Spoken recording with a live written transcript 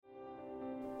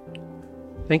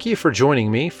Thank you for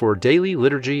joining me for Daily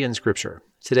Liturgy and Scripture.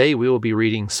 Today we will be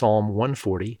reading Psalm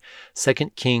 140, 2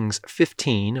 Kings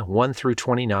 15, 1 through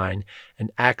 29,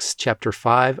 and Acts chapter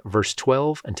 5, verse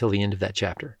 12 until the end of that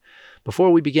chapter.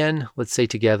 Before we begin, let's say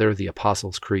together the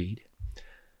Apostles' Creed.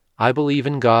 I believe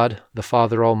in God, the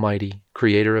Father Almighty,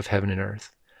 creator of heaven and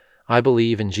earth. I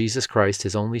believe in Jesus Christ,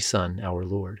 his only Son, our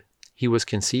Lord. He was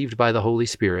conceived by the Holy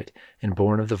Spirit and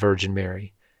born of the Virgin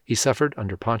Mary. He suffered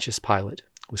under Pontius Pilate,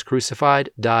 was crucified,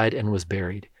 died, and was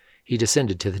buried. He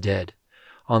descended to the dead.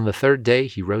 On the third day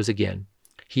he rose again.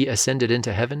 He ascended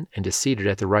into heaven and is seated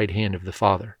at the right hand of the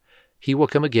Father. He will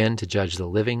come again to judge the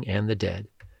living and the dead.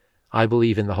 I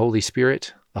believe in the Holy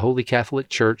Spirit, the Holy Catholic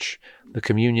Church, the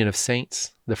communion of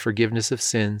saints, the forgiveness of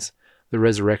sins, the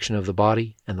resurrection of the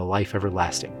body, and the life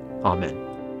everlasting. Amen.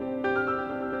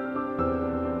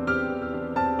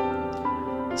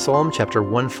 Psalm chapter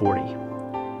 140.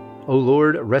 O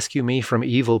Lord, rescue me from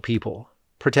evil people.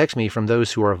 Protect me from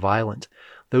those who are violent,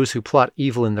 those who plot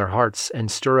evil in their hearts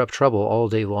and stir up trouble all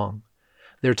day long.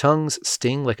 Their tongues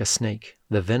sting like a snake.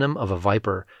 The venom of a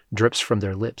viper drips from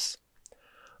their lips.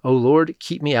 O Lord,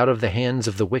 keep me out of the hands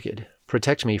of the wicked.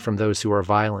 Protect me from those who are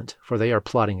violent, for they are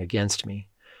plotting against me.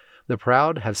 The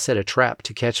proud have set a trap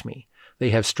to catch me. They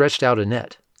have stretched out a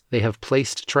net. They have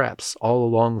placed traps all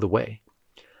along the way.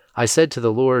 I said to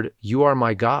the Lord, You are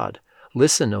my God.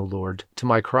 Listen, O Lord, to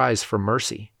my cries for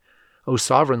mercy. O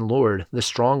sovereign Lord, the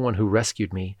strong one who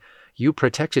rescued me, you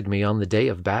protected me on the day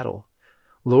of battle.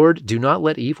 Lord, do not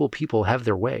let evil people have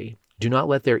their way. Do not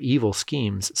let their evil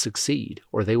schemes succeed,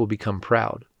 or they will become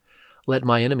proud. Let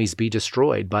my enemies be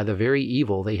destroyed by the very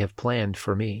evil they have planned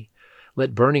for me.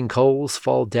 Let burning coals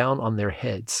fall down on their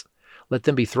heads. Let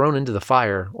them be thrown into the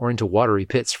fire or into watery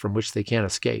pits from which they can't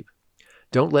escape.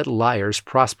 Don't let liars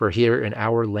prosper here in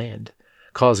our land.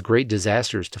 Cause great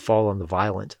disasters to fall on the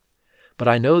violent. But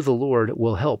I know the Lord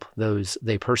will help those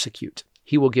they persecute.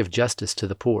 He will give justice to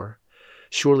the poor.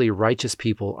 Surely righteous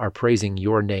people are praising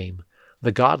your name.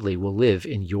 The godly will live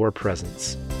in your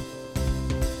presence.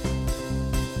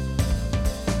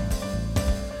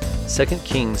 2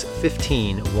 Kings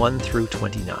 15, 1 through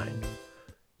 29.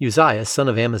 Uzziah, son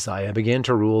of Amaziah, began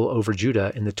to rule over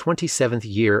Judah in the 27th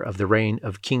year of the reign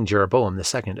of King Jeroboam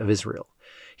II of Israel.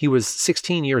 He was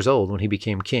 16 years old when he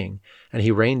became king, and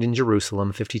he reigned in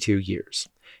Jerusalem 52 years.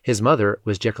 His mother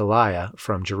was Jechaliah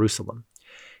from Jerusalem.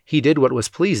 He did what was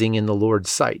pleasing in the Lord's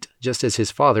sight, just as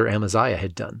his father Amaziah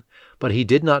had done. But he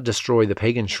did not destroy the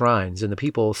pagan shrines, and the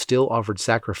people still offered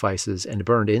sacrifices and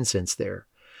burned incense there.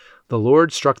 The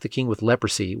Lord struck the king with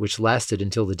leprosy, which lasted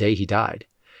until the day he died.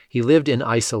 He lived in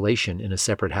isolation in a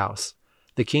separate house.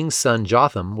 The king's son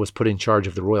Jotham was put in charge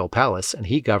of the royal palace, and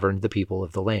he governed the people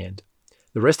of the land.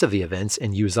 The rest of the events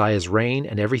in Uzziah's reign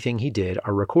and everything he did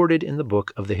are recorded in the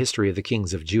book of the history of the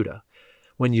kings of Judah.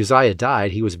 When Uzziah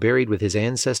died, he was buried with his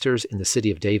ancestors in the city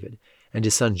of David, and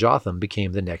his son Jotham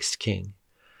became the next king.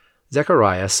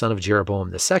 Zechariah, son of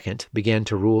Jeroboam II, began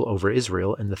to rule over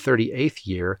Israel in the 38th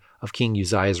year of King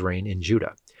Uzziah's reign in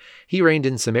Judah. He reigned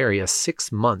in Samaria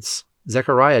 6 months.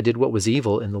 Zechariah did what was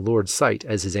evil in the Lord's sight,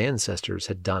 as his ancestors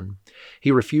had done.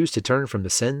 He refused to turn from the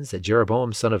sins that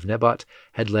Jeroboam, son of Nebat,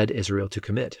 had led Israel to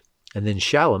commit. And then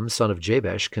Shallum, son of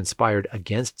Jabesh, conspired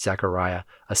against Zechariah,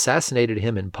 assassinated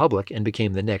him in public, and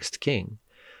became the next king.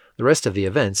 The rest of the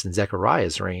events in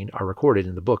Zechariah's reign are recorded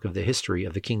in the book of the history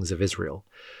of the kings of Israel.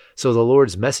 So the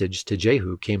Lord's message to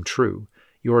Jehu came true.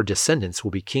 Your descendants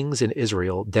will be kings in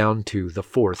Israel down to the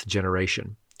 4th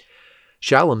generation.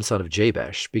 Shallum, son of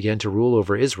Jabesh, began to rule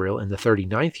over Israel in the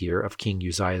 39th year of King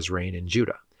Uzziah's reign in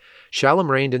Judah. Shallum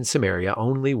reigned in Samaria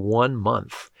only 1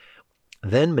 month.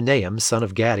 Then Menahem, son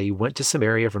of Gadi, went to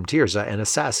Samaria from Tirzah and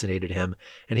assassinated him,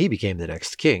 and he became the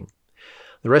next king.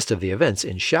 The rest of the events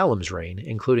in Shallum's reign,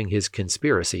 including his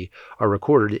conspiracy, are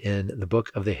recorded in the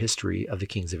book of the history of the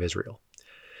kings of Israel.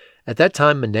 At that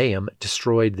time Menahem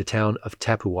destroyed the town of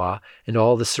Tappuah and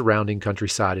all the surrounding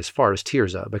countryside as far as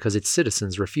Tirzah because its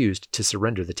citizens refused to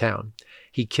surrender the town.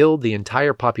 He killed the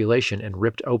entire population and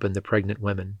ripped open the pregnant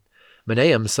women.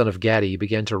 Menahem, son of Gadi,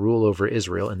 began to rule over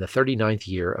Israel in the 39th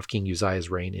year of King Uzziah's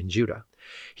reign in Judah.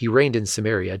 He reigned in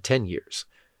Samaria 10 years.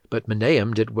 But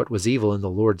Menahem did what was evil in the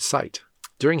Lord's sight.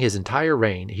 During his entire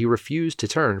reign, he refused to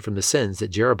turn from the sins that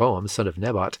Jeroboam, son of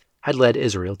Nebat, had led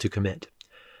Israel to commit.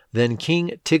 Then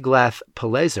King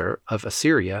Tiglath-Pileser of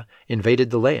Assyria invaded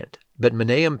the land, but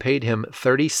Menahem paid him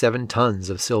 37 tons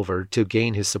of silver to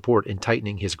gain his support in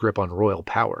tightening his grip on royal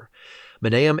power.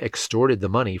 Menahem extorted the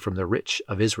money from the rich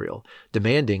of Israel,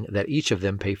 demanding that each of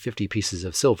them pay 50 pieces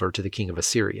of silver to the king of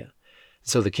Assyria.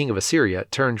 So the king of Assyria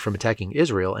turned from attacking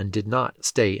Israel and did not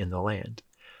stay in the land.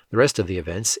 The rest of the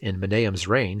events in Menahem's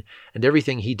reign and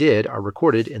everything he did are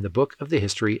recorded in the book of the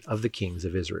history of the kings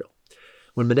of Israel.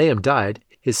 When Menahem died,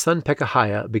 his son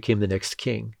Pekahiah became the next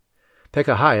king.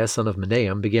 Pekahiah, son of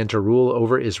Menahem, began to rule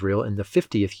over Israel in the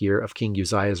 50th year of King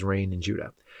Uzziah's reign in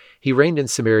Judah. He reigned in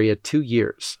Samaria 2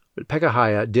 years, but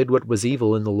Pekahiah did what was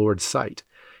evil in the Lord's sight.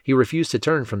 He refused to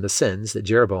turn from the sins that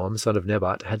Jeroboam, son of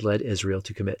Nebat, had led Israel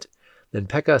to commit. Then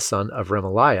Pekah, son of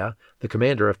Remaliah, the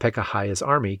commander of Pekahiah's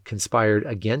army, conspired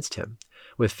against him.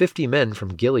 With 50 men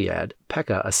from Gilead,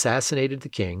 Pekah assassinated the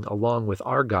king along with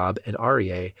Argob and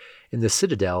Arieh in the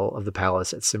citadel of the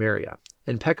palace at Samaria,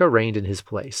 and Pekah reigned in his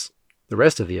place. The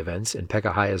rest of the events in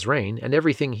Pekahiah's reign and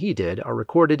everything he did are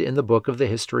recorded in the book of the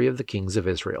history of the kings of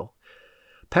Israel.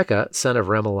 Pekah, son of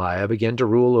Remaliah, began to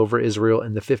rule over Israel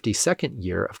in the 52nd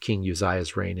year of King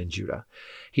Uzziah's reign in Judah.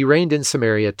 He reigned in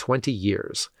Samaria 20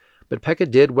 years. But Pekah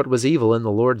did what was evil in the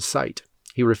Lord's sight.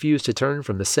 He refused to turn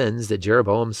from the sins that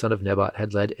Jeroboam, son of Nebat,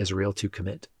 had led Israel to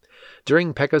commit.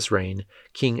 During Pekah's reign,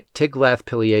 King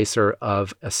Tiglath-Pileser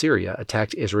of Assyria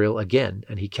attacked Israel again,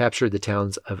 and he captured the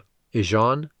towns of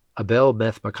Ijon,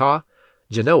 Abel-Beth-Maachah,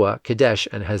 Genoa, Kadesh,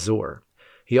 and Hazor.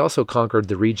 He also conquered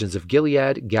the regions of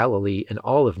Gilead, Galilee, and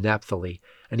all of Naphtali,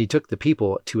 and he took the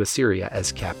people to Assyria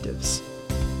as captives.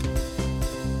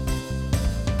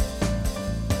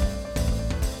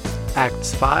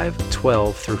 Acts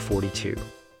 5:12 through 42.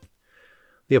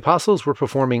 The apostles were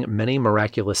performing many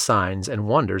miraculous signs and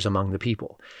wonders among the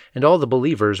people, and all the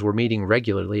believers were meeting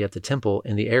regularly at the temple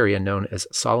in the area known as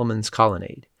Solomon's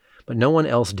Colonnade. But no one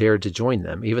else dared to join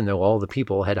them, even though all the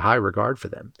people had high regard for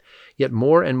them. Yet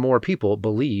more and more people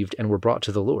believed and were brought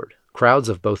to the Lord, crowds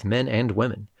of both men and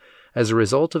women. As a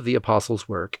result of the apostles'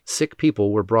 work, sick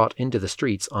people were brought into the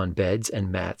streets on beds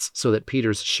and mats so that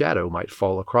Peter's shadow might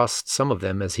fall across some of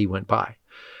them as he went by.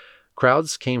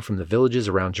 Crowds came from the villages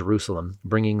around Jerusalem,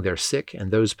 bringing their sick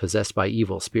and those possessed by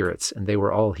evil spirits, and they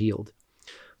were all healed.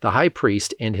 The high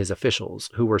priest and his officials,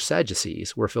 who were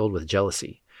Sadducees, were filled with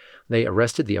jealousy. They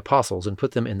arrested the apostles and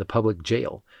put them in the public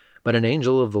jail. But an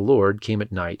angel of the Lord came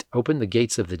at night, opened the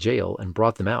gates of the jail, and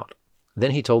brought them out.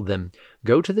 Then he told them,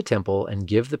 "Go to the temple and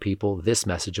give the people this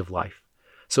message of life."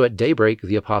 So at daybreak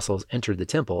the apostles entered the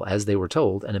temple, as they were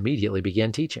told, and immediately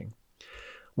began teaching.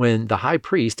 When the high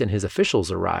priest and his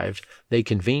officials arrived, they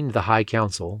convened the high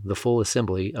council, the full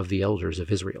assembly of the elders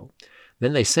of Israel.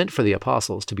 Then they sent for the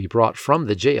apostles to be brought from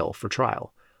the jail for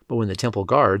trial. But when the temple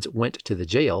guards went to the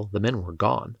jail, the men were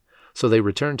gone. So they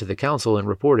returned to the council and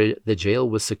reported the jail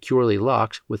was securely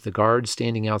locked with the guards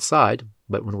standing outside,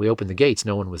 but when we opened the gates,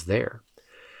 no one was there.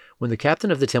 When the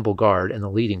captain of the temple guard and the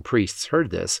leading priests heard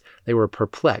this, they were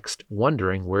perplexed,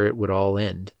 wondering where it would all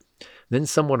end. Then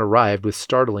someone arrived with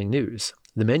startling news.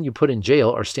 "The men you put in jail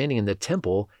are standing in the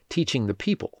temple teaching the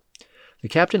people." The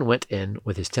captain went in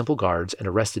with his temple guards and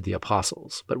arrested the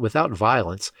apostles, but without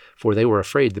violence, for they were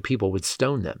afraid the people would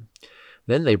stone them.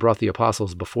 Then they brought the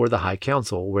apostles before the high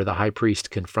council, where the high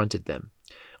priest confronted them.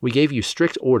 "We gave you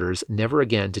strict orders never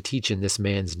again to teach in this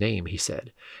man's name," he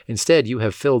said. "Instead, you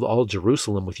have filled all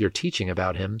Jerusalem with your teaching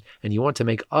about him, and you want to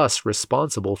make us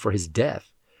responsible for his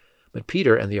death." But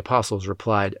Peter and the apostles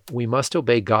replied, "We must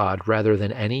obey God rather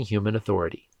than any human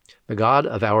authority. The God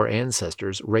of our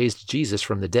ancestors raised Jesus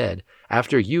from the dead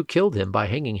after you killed him by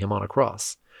hanging him on a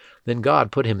cross. Then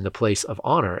God put him in the place of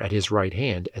honor at his right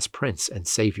hand as Prince and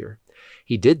Savior.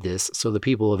 He did this so the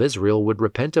people of Israel would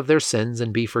repent of their sins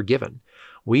and be forgiven.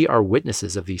 We are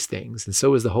witnesses of these things, and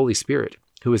so is the Holy Spirit,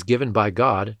 who is given by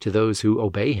God to those who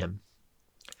obey him."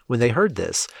 When they heard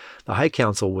this, the high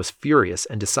council was furious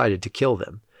and decided to kill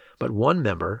them. But one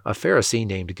member, a Pharisee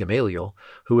named Gamaliel,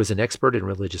 who was an expert in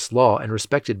religious law and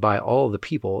respected by all the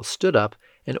people, stood up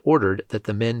and ordered that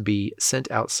the men be sent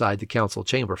outside the council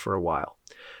chamber for a while.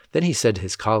 Then he said to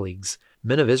his colleagues,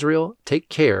 "Men of Israel, take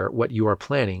care what you are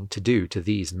planning to do to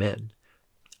these men.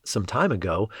 Some time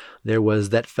ago, there was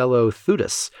that fellow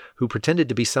Theudas, who pretended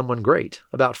to be someone great.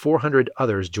 About 400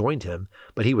 others joined him,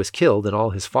 but he was killed and all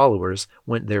his followers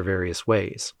went their various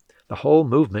ways. The whole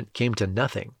movement came to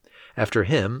nothing. After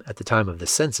him, at the time of the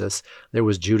census, there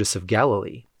was Judas of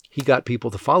Galilee. He got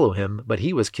people to follow him, but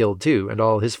he was killed too, and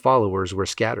all his followers were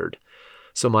scattered.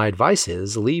 So my advice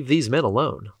is, leave these men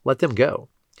alone. Let them go.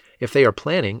 If they are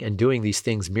planning and doing these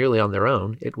things merely on their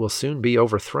own, it will soon be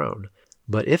overthrown.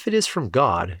 But if it is from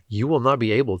God, you will not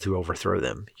be able to overthrow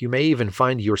them. You may even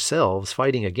find yourselves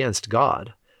fighting against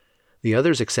God." The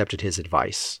others accepted his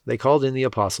advice. They called in the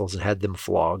apostles and had them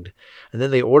flogged, and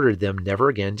then they ordered them never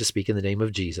again to speak in the name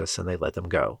of Jesus, and they let them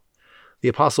go. The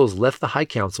apostles left the high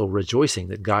council rejoicing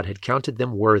that God had counted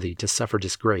them worthy to suffer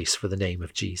disgrace for the name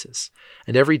of Jesus.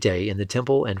 And every day in the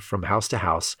temple and from house to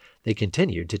house, they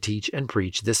continued to teach and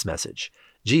preach this message: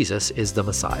 Jesus is the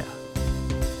Messiah.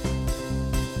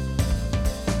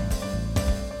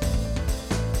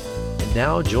 And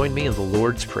now join me in the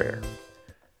Lord's Prayer.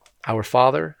 Our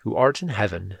Father, who art in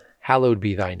heaven, hallowed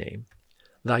be thy name.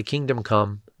 Thy kingdom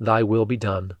come, thy will be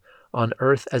done, on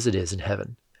earth as it is in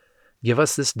heaven. Give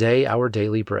us this day our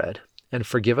daily bread, and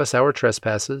forgive us our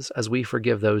trespasses as we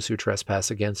forgive those who trespass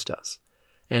against us.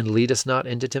 And lead us not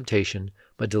into temptation,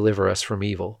 but deliver us from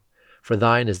evil. For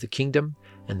thine is the kingdom,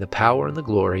 and the power, and the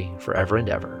glory, forever and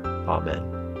ever.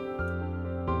 Amen.